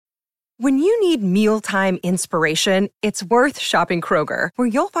When you need mealtime inspiration, it's worth shopping Kroger, where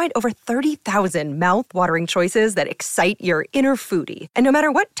you'll find over 30,000 mouth-watering choices that excite your inner foodie. And no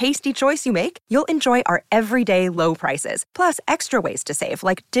matter what tasty choice you make, you'll enjoy our everyday low prices, plus extra ways to save,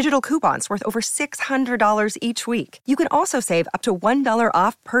 like digital coupons worth over $600 each week. You can also save up to $1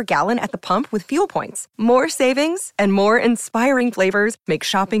 off per gallon at the pump with fuel points. More savings and more inspiring flavors make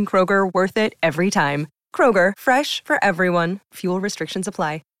shopping Kroger worth it every time. Kroger, fresh for everyone. Fuel restrictions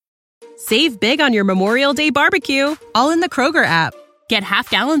apply. Save big on your Memorial Day barbecue, all in the Kroger app. Get half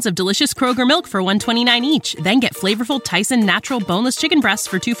gallons of delicious Kroger milk for $1.29 each. Then get flavorful Tyson natural boneless chicken breasts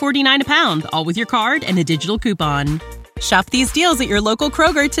for $2.49 a pound, all with your card and a digital coupon. Shop these deals at your local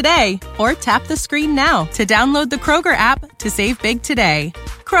Kroger today, or tap the screen now to download the Kroger app to save big today.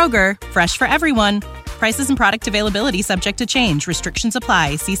 Kroger, fresh for everyone. Prices and product availability subject to change. Restrictions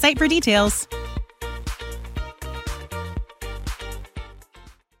apply. See site for details.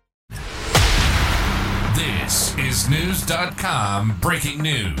 This is News.com breaking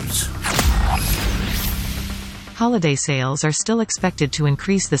news. Holiday sales are still expected to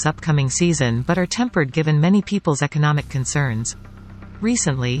increase this upcoming season but are tempered given many people's economic concerns.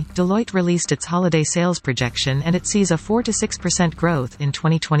 Recently, Deloitte released its holiday sales projection and it sees a 4 to 6% growth in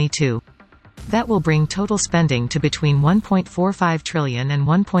 2022. That will bring total spending to between $1.45 trillion and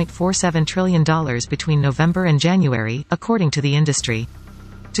 $1.47 trillion between November and January, according to the industry.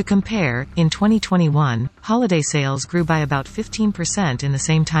 To compare, in 2021, holiday sales grew by about 15% in the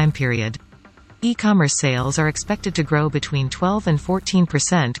same time period. E-commerce sales are expected to grow between 12 and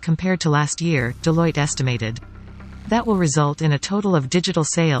 14% compared to last year, Deloitte estimated. That will result in a total of digital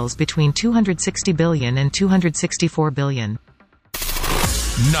sales between $260 billion and $264 billion.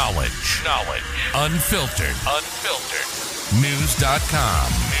 Knowledge. Unfiltered.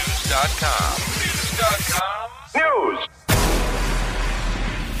 News.com. News.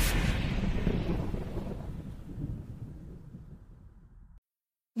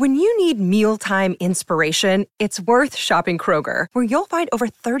 When you need mealtime inspiration, it's worth shopping Kroger, where you'll find over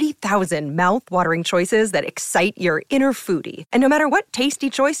 30,000 mouth-watering choices that excite your inner foodie. And no matter what tasty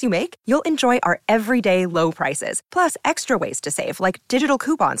choice you make, you'll enjoy our everyday low prices, plus extra ways to save, like digital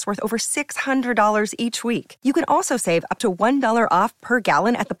coupons worth over $600 each week. You can also save up to $1 off per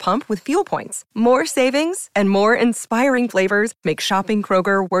gallon at the pump with fuel points. More savings and more inspiring flavors make shopping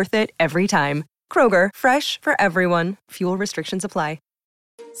Kroger worth it every time. Kroger, fresh for everyone. Fuel restrictions apply.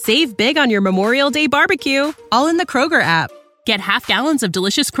 Save big on your Memorial Day barbecue, all in the Kroger app. Get half gallons of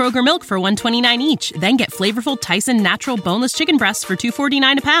delicious Kroger milk for $1.29 each. Then get flavorful Tyson natural boneless chicken breasts for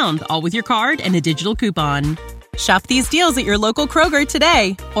 $2.49 a pound, all with your card and a digital coupon. Shop these deals at your local Kroger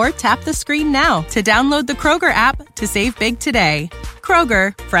today, or tap the screen now to download the Kroger app to save big today.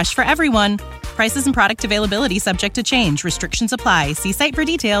 Kroger, fresh for everyone. Prices and product availability subject to change. Restrictions apply. See site for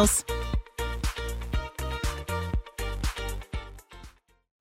details.